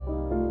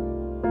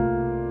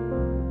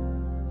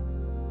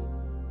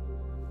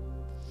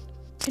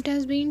It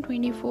has been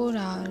 24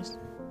 hours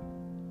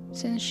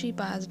since she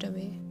passed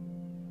away.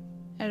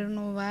 I don't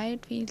know why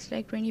it feels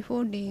like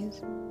 24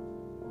 days.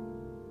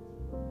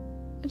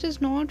 It is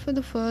not for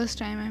the first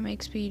time I'm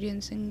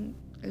experiencing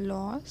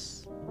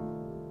loss,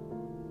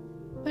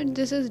 but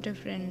this is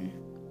different.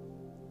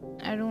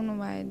 I don't know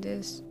why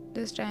this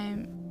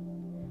time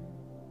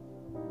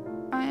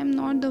I am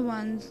not the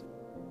ones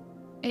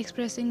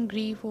expressing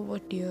grief over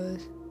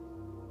tears.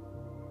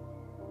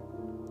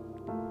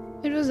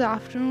 It was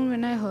afternoon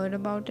when I heard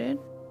about it.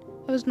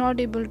 I was not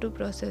able to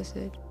process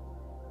it.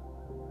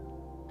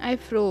 I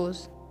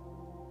froze.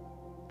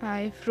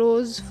 I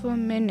froze for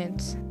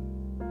minutes.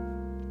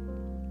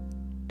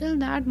 Till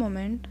that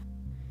moment,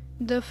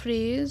 the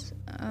phrase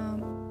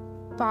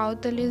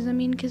 "पाँव तले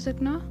ज़मीन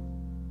खिसकना"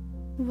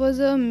 was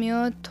a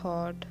mere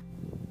thought,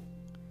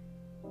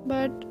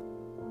 but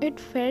it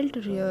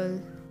felt real.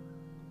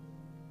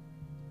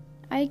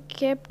 I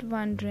kept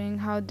wondering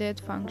how death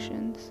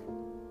functions.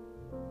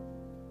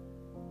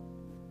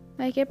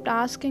 I kept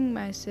asking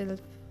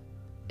myself,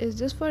 is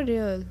this for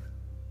real?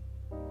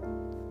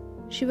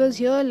 She was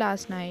here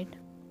last night.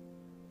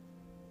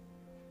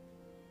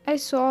 I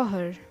saw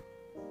her.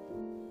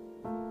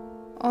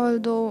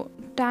 Although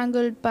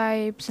tangled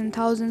pipes and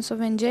thousands of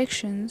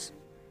injections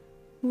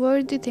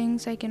were the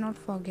things I cannot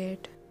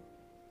forget.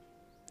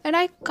 And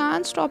I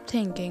can't stop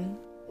thinking.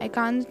 I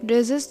can't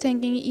resist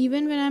thinking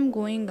even when I'm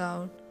going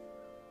out.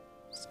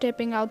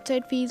 Stepping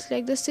outside feels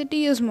like the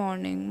city is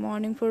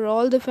mourning for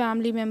all the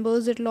family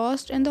members it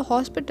lost and the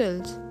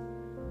hospitals.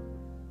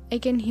 I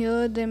can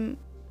hear them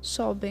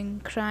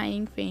sobbing,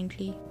 crying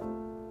faintly.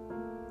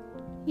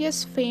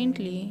 Yes,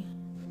 faintly.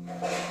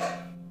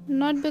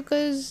 Not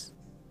because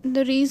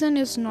the reason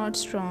is not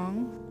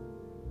strong,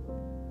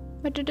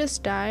 but it is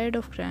tired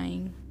of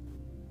crying.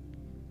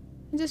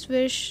 I just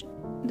wish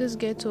this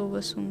gets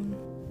over soon.